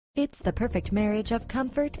It's the perfect marriage of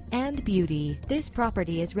comfort and beauty. This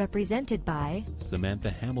property is represented by Samantha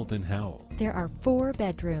Hamilton Howell. There are 4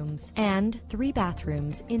 bedrooms and 3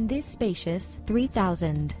 bathrooms in this spacious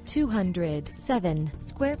 3,207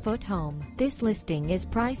 square foot home. This listing is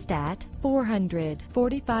priced at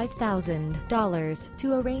 $445,000.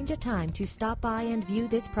 To arrange a time to stop by and view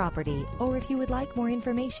this property, or if you would like more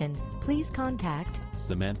information, please contact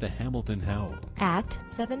Samantha Hamilton Howell at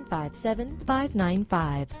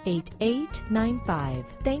 757-595-8895.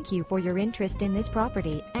 Thank you for your interest in this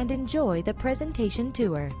property and enjoy the presentation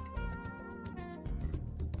tour.